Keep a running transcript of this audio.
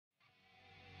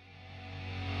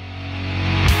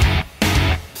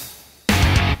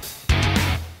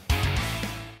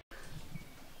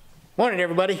Morning,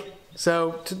 everybody.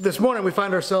 So this morning we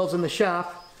find ourselves in the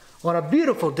shop on a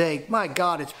beautiful day. My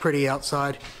God, it's pretty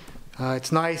outside.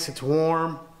 It's nice, it's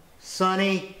warm,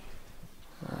 sunny,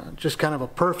 just kind of a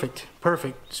perfect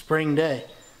spring day,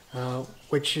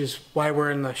 which is why we're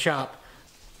in the shop.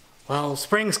 Well,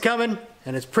 spring's coming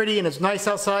and it's pretty and it's nice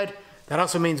outside. That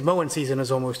also means mowing season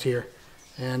is almost here.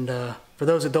 And for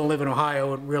those that don't live in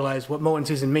Ohio and realize what mowing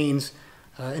season means,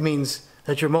 it means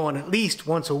that you're mowing at least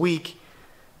once a week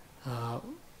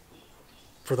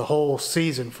for the whole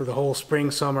season, for the whole spring,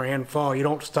 summer, and fall. You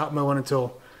don't stop mowing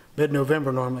until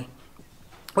mid-November normally,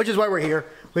 which is why we're here.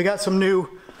 We got some new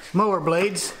mower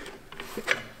blades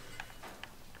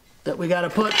that we got to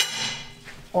put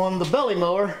on the belly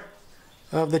mower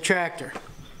of the tractor.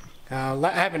 I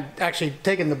haven't actually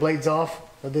taken the blades off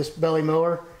of this belly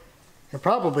mower in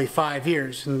probably 5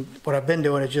 years, and what I've been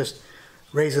doing is just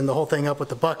raising the whole thing up with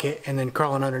the bucket and then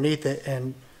crawling underneath it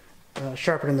and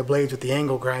sharpening the blades with the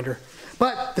angle grinder.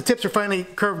 But the tips are finally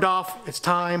curved off. It's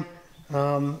time,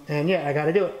 and yeah, I got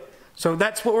to do it. So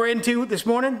that's what we're into this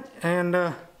morning, and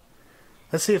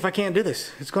let's see if I can't do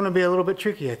this. It's going to be a little bit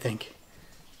tricky, I think.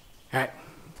 All right.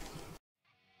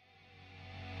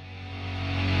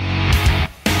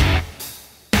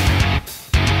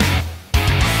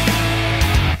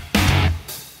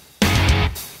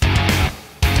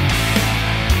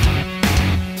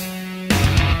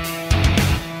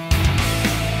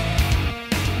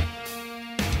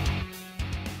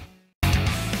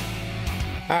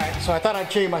 Alright, so I thought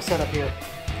I'd show you my setup here.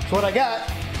 So what I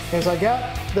got is I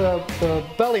got the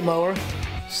belly mower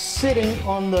sitting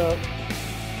on the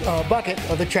bucket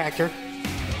of the tractor.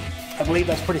 I believe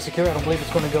that's pretty secure. I don't believe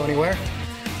it's going to go anywhere.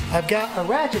 I've got a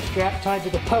ratchet strap tied to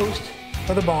the post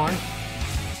of the barn,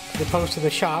 the post of the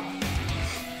shop,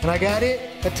 and I got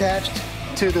it attached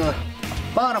to the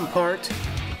bottom part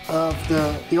of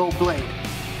the old blade.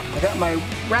 I got my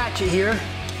ratchet here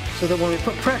so that when we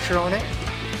put pressure on it,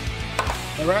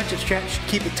 the ratchet strap should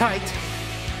keep it tight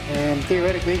and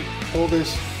theoretically pull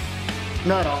this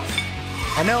nut off.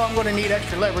 I know I'm going to need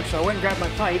extra leverage, so I went and grabbed my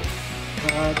pipe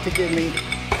to give me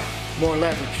more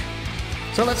leverage.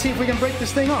 So let's see if we can break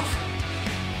this thing off.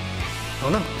 Oh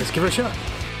no, let's give it a shot.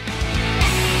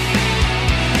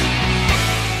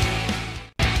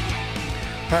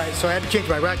 Alright, so I had to change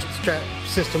my ratchet strap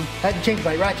system. I had to change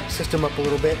my ratchet system up a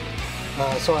little bit.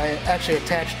 So I actually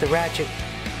attached the ratchet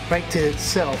right to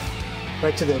itself,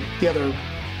 right to the other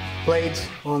blades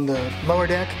on the mower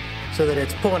deck, so that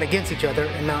it's pulling against each other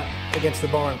and not against the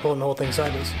barn, pulling the whole thing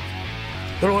sideways.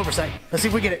 Little oversight. Let's see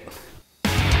if we get it.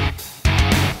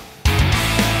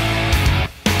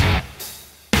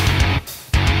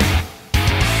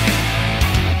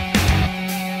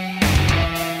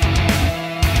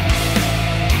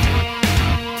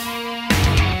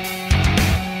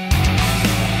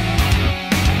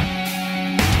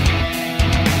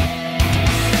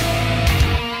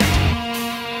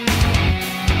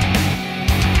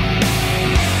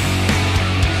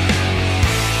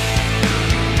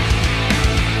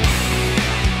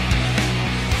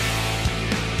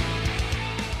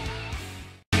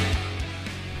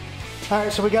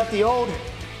 Alright, so we got the old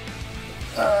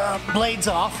blades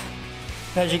off.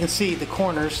 As you can see, the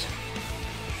corners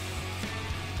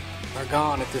are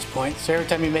gone at this point. So every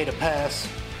time you made a pass,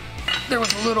 there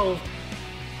was a little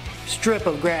strip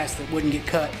of grass that wouldn't get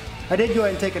cut. I did go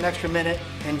ahead and take an extra minute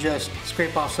and just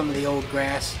scrape off some of the old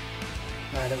grass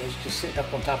that was just sitting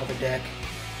up on top of the deck.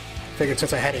 Figured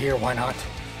since I had it here, why not?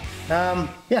 Yeah,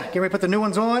 get ready to put the new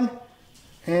ones on,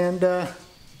 and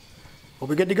we'll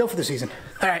be good to go for the season.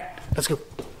 All right, let's go.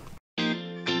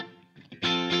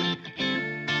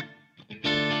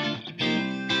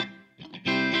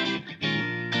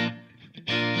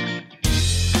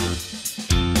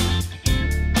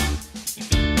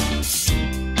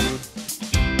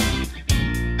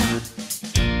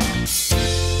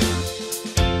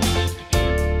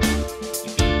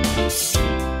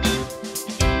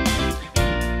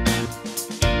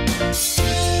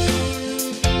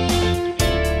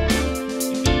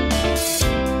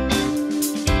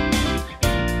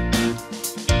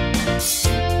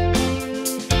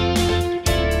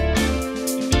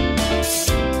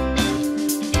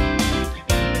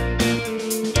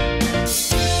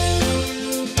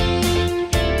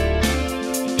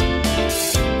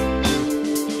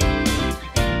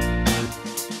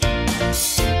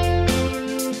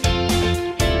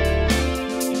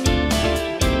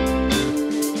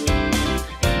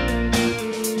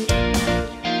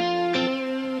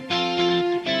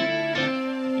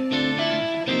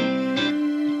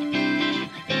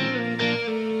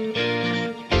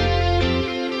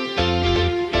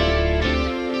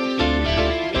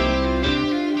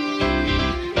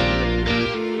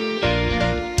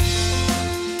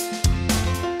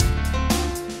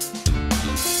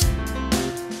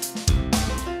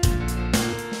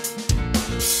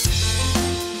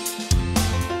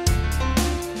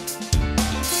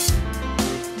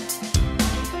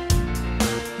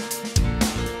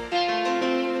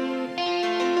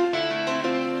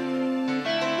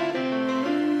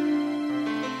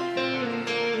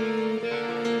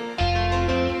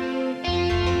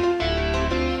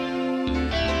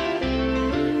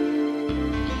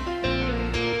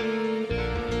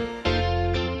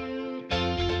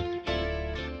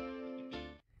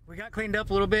 We got cleaned up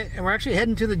a little bit and we're actually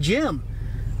heading to the gym.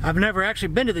 I've never actually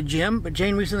been to the gym, but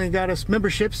Jane recently got us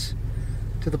memberships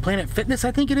to the Planet Fitness,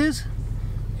 I think it is.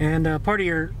 And part of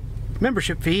your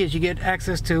membership fee is you get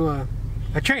access to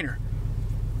a trainer.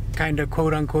 Kind of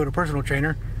quote unquote a personal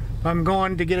trainer. I'm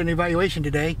going to get an evaluation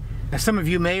today. As some of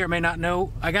you may or may not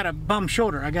know, I got a bum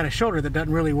shoulder. I got a shoulder that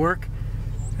doesn't really work.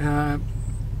 Had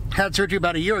surgery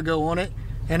about a year ago on it,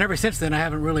 and ever since then I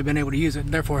haven't really been able to use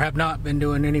it. Therefore have not been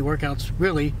doing any workouts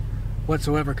really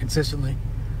whatsoever consistently.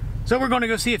 So we're going to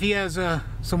go see if he has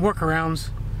some workarounds,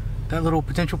 that little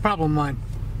potential problem of mine.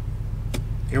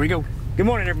 Here we go. Good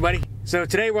morning, everybody. So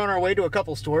today we're on our way to a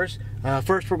couple stores.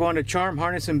 First we're going to Charm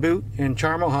Harness and Boot in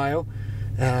Charm, Ohio.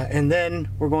 And then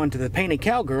we're going to the Painted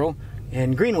Cowgirl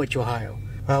in Greenwich, Ohio.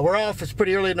 We're off. It's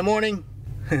pretty early in the morning.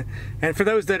 And for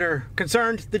those that are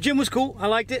concerned, the gym was cool. I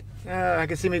liked it. I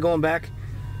can see me going back.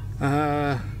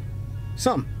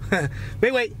 Some.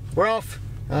 But wait, we're off.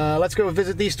 Let's go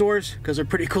visit these stores because they're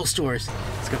pretty cool stores.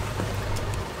 Let's go.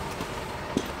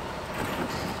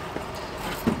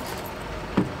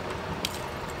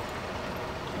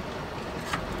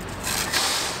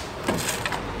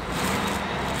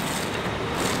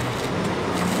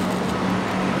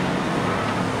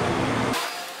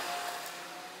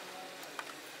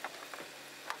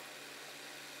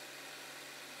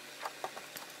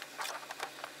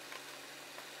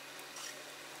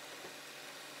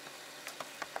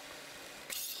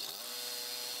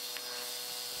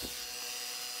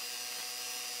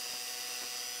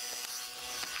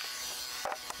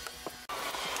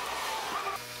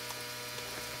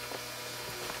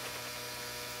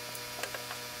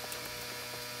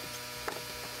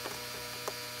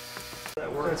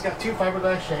 So it's got two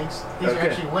fiberglass shanks. These are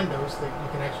actually windows that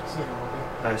you can actually see it a little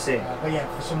bit. I see. But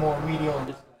yeah, for some more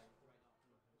medial.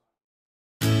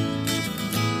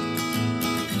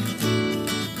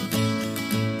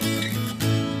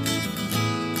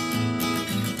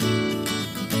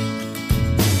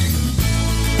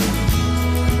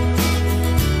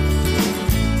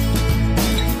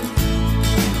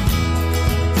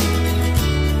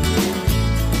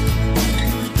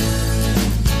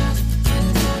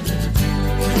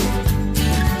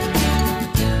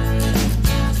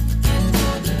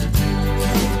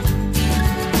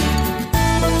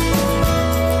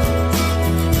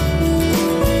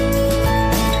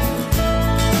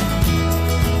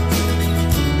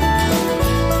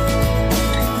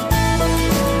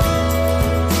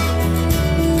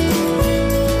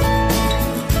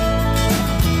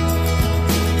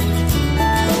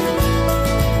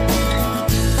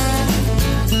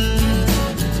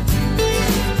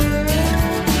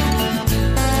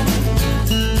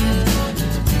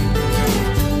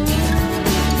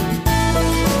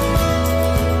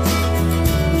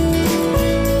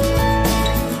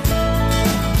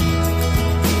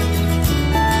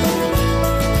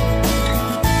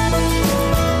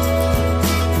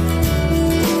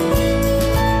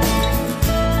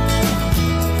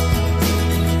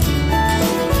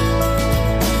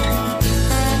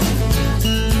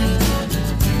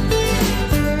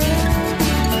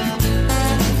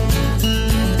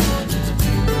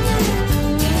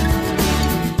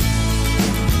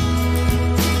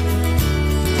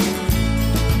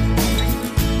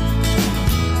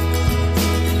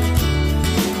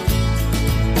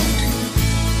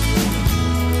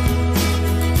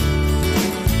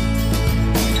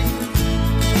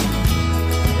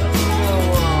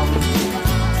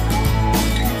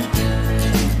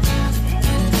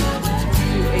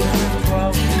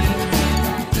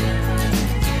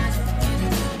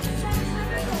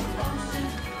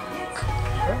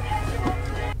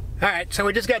 Alright, so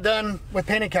we just got done with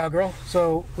Painted Cowgirl.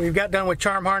 So we've got done with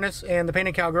Charm Harness and the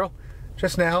Painted Cowgirl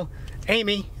just now.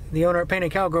 Amy, the owner of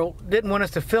Painted Cowgirl, didn't want us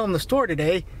to film the store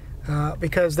today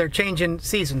because they're changing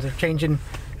seasons. They're changing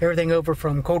everything over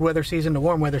from cold weather season to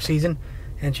warm weather season,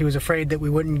 and she was afraid that we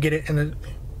wouldn't get it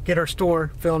get our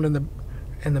store filmed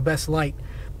in the best light.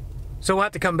 So we'll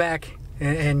have to come back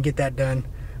and get that done.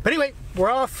 But anyway, we're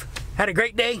off. Had a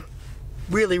great day.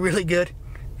 Really, really good.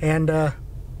 And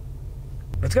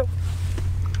let's go.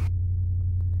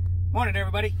 Morning,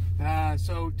 everybody.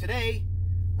 So today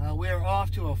we are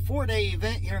off to a 4-day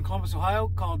event here in Columbus, Ohio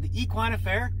called the Equine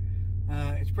Affaire.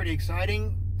 It's pretty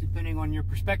exciting, depending on your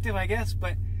perspective, I guess,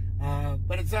 but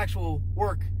it's actual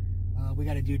work we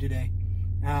got to do today.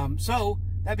 So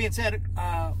that being said,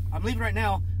 I'm leaving right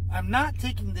now. I'm not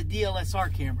taking the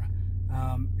DLSR camera.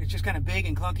 It's just kind of big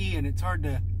and clunky, and it's hard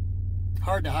to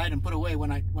hide and put away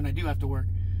when I do have to work.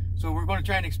 So we're going to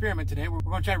try an experiment today. We're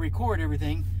going to try to record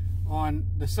everything on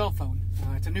the cell phone.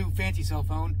 It's a new fancy cell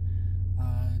phone.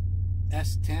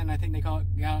 S10, I think they call it,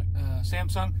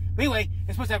 Samsung. But anyway,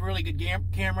 it's supposed to have a really good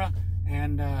camera,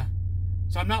 and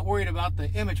so I'm not worried about the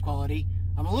image quality.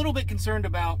 I'm a little bit concerned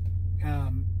about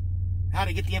how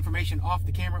to get the information off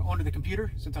the camera onto the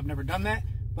computer, since I've never done that.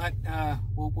 But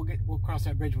we'll cross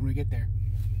that bridge when we get there.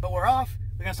 But we're off.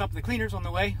 We gotta stop at the cleaners on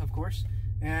the way, of course,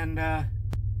 and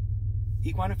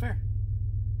Equine Affaire.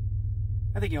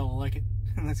 I think y'all will like it.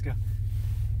 Let's go.